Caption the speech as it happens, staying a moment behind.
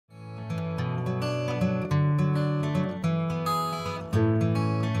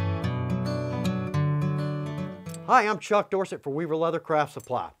Hi, I'm Chuck Dorsett for Weaver Leathercraft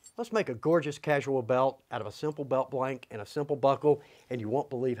Supply. Let's make a gorgeous casual belt out of a simple belt blank and a simple buckle, and you won't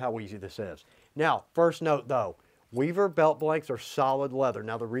believe how easy this is. Now, first note though, Weaver belt blanks are solid leather.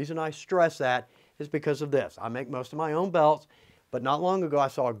 Now the reason I stress that is because of this. I make most of my own belts, but not long ago I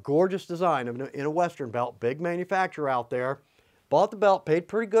saw a gorgeous design in a Western belt, big manufacturer out there. Bought the belt, paid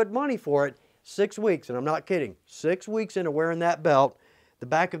pretty good money for it, 6 weeks, and I'm not kidding, 6 weeks into wearing that belt, the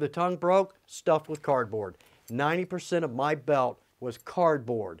back of the tongue broke, stuffed with cardboard. 90% of my belt was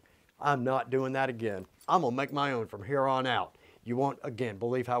cardboard. I'm not doing that again. I'm gonna make my own from here on out. You won't, again,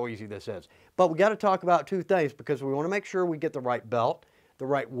 believe how easy this is. But we gotta talk about two things because we wanna make sure we get the right belt, the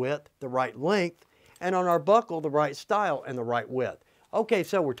right width, the right length, and on our buckle, the right style and the right width. Okay,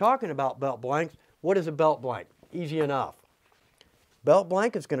 so we're talking about belt blanks. What is a belt blank? Easy enough. Belt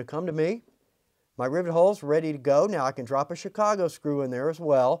blank is gonna come to me. My rivet hole's ready to go. Now I can drop a Chicago screw in there as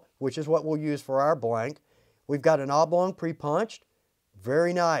well, which is what we'll use for our blank. We've got an oblong pre-punched.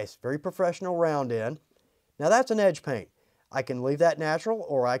 Very nice, very professional round end. Now that's an edge paint. I can leave that natural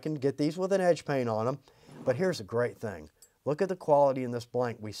or I can get these with an edge paint on them. But here's a great thing. Look at the quality in this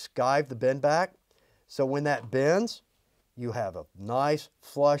blank. We skived the bend back. So when that bends, you have a nice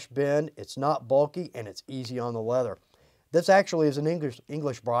flush bend. It's not bulky and it's easy on the leather. This actually is an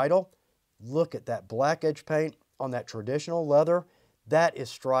English bridle. Look at that black edge paint on that traditional leather. That is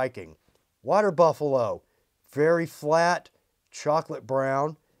striking. Water buffalo, very flat, chocolate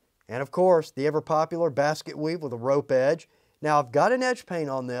brown, and of course the ever popular basket weave with a rope edge. Now I've got an edge paint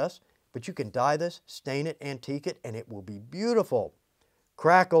on this, but you can dye this, stain it, antique it, and it will be beautiful.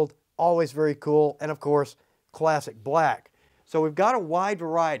 Crackled, always very cool, and of course classic black. So we've got a wide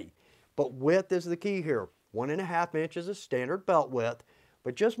variety, but width is the key here. 1.5 inches is standard belt width,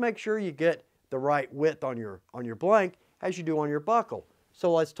 but just make sure you get the right width on your blank as you do on your buckle.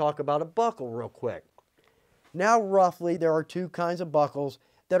 So let's talk about a buckle real quick. Now roughly there are two kinds of buckles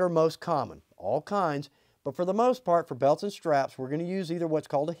that are most common, all kinds, but for the most part for belts and straps we're going to use either what's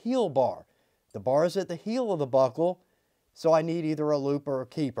called a heel bar. The bar is at the heel of the buckle, so I need either a loop or a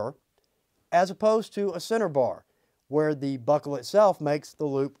keeper, as opposed to a center bar where the buckle itself makes the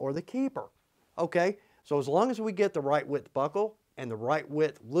loop or the keeper. Okay, so as long as we get the right width buckle and the right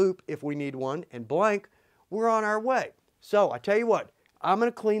width loop if we need one and blank, we're on our way. So I tell you what, I'm going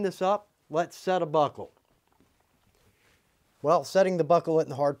to clean this up. Let's set a buckle. Well, setting the buckle isn't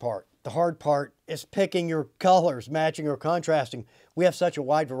the hard part. The hard part is picking your colors, matching or contrasting. We have such a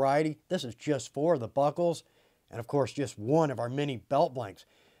wide variety. This is just 4 of the buckles, and of course just one of our many belt blanks.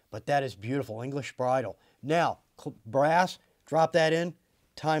 But that is beautiful, English bridle. Now, brass, drop that in,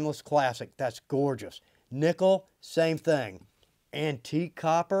 timeless classic. That's gorgeous. Nickel, same thing. Antique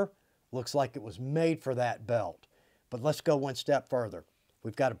copper, looks like it was made for that belt. But let's go one step further.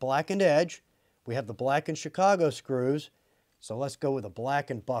 We've got a blackened edge. We have the blackened Chicago screws. So let's go with a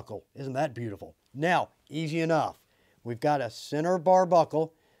blackened buckle. Isn't that beautiful? Now, easy enough. We've got a center bar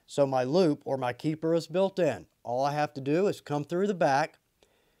buckle, so my loop or my keeper is built in. All I have to do is come through the back.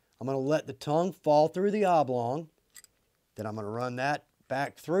 I'm going to let the tongue fall through the oblong. Then I'm going to run that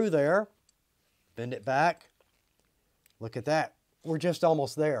back through there. Bend it back. Look at that. We're just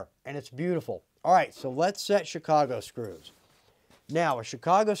almost there, and it's beautiful. All right, so let's set Chicago screws. Now, a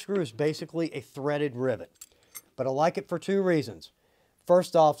Chicago screw is basically a threaded rivet. But I like it for 2 reasons.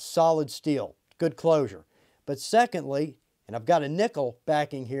 First off, solid steel, good closure. But secondly, and I've got a nickel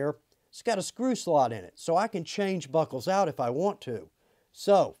backing here, it's got a screw slot in it, so I can change buckles out if I want to.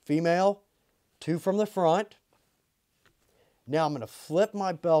 So, female, 2 from the front. Now I'm going to flip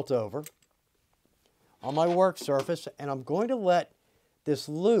my belt over on my work surface, and I'm going to let this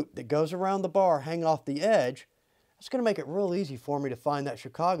loop that goes around the bar hang off the edge. It's going to make it real easy for me to find that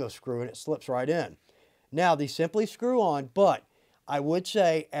Chicago screw, and it slips right in. Now, these simply screw on, but I would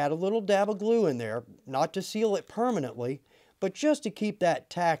say add a little dab of glue in there, not to seal it permanently, but just to keep that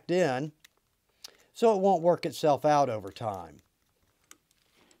tacked in so it won't work itself out over time.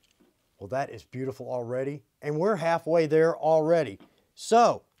 Well, that is beautiful already, and we're halfway there already.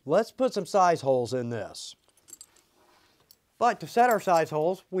 So, let's put some size holes in this. But to set our size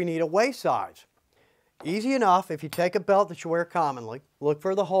holes, we need a waist size. Easy enough. If you take a belt that you wear commonly, look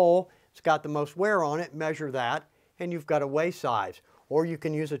for the hole. It's got the most wear on it, measure that, and you've got a waist size. Or you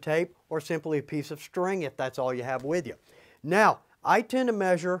can use a tape or simply a piece of string if that's all you have with you. Now, I tend to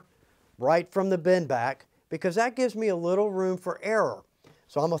measure right from the bend back because that gives me a little room for error.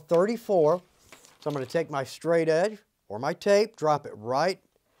 So I'm a 34, so I'm going to take my straight edge or my tape, drop it right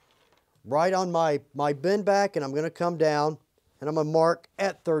on my bend back, and I'm going to come down and I'm going to mark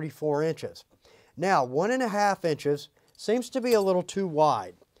at 34 inches. Now, 1.5 inches seems to be a little too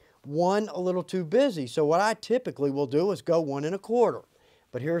wide. one a little too busy. So what I typically will do is go 1 1/4.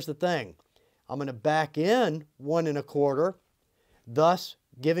 But here's the thing. I'm going to back in 1 1/4, thus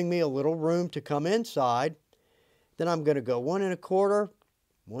giving me a little room to come inside. Then I'm going to go 1 1/4,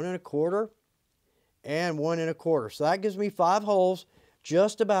 1 1/4, and 1 1/4. So that gives me 5 holes,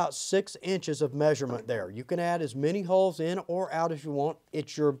 just about 6 inches of measurement there. You can add as many holes in or out as you want.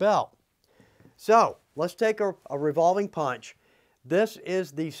 It's your belt. So let's take a revolving punch. This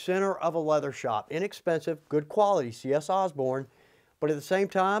is the center of a leather shop. Inexpensive, good quality, C.S. Osborne, but at the same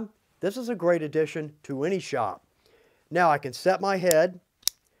time, this is a great addition to any shop. Now I can set my head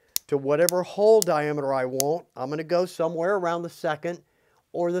to whatever hole diameter I want. I'm going to go somewhere around the 2nd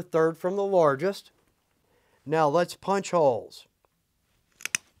or the 3rd from the largest. Now let's punch holes.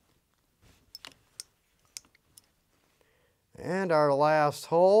 And our last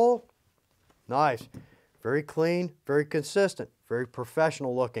hole. Nice. Very clean, very consistent, very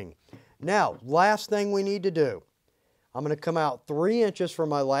professional looking. Now, last thing we need to do. I'm going to come out 3 inches from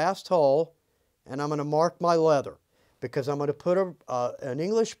my last hole, and I'm going to mark my leather because I'm going to put an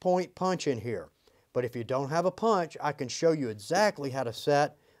English point punch in here. But if you don't have a punch, I can show you exactly how to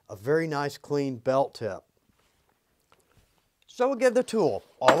set a very nice clean belt tip. So we'll give the tool,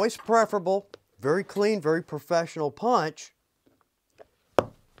 always preferable, very clean, very professional punch.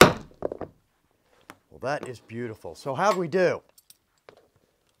 Well, that is beautiful. So how'd we do?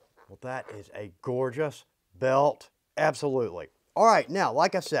 Well, that is a gorgeous belt. Absolutely. All right, now,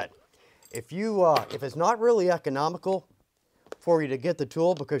 like I said, if it's not really economical for you to get the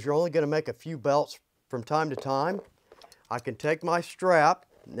tool because you're only going to make a few belts from time to time, I can take my strap.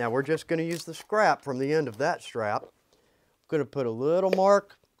 Now, we're just going to use the scrap from the end of that strap. I'm going to put a little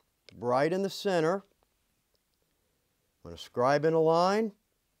mark right in the center. I'm going to scribe in a line,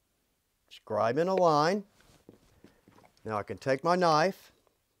 scribe in a line. Now I can take my knife.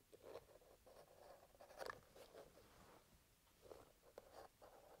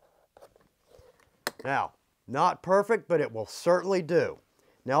 Now, not perfect, but it will certainly do.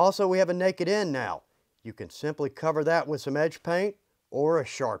 Now also we have a naked end now. You can simply cover that with some edge paint or a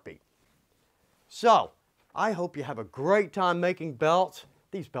Sharpie. So, I hope you have a great time making belts.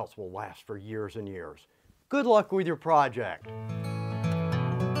 These belts will last for years and years. Good luck with your project.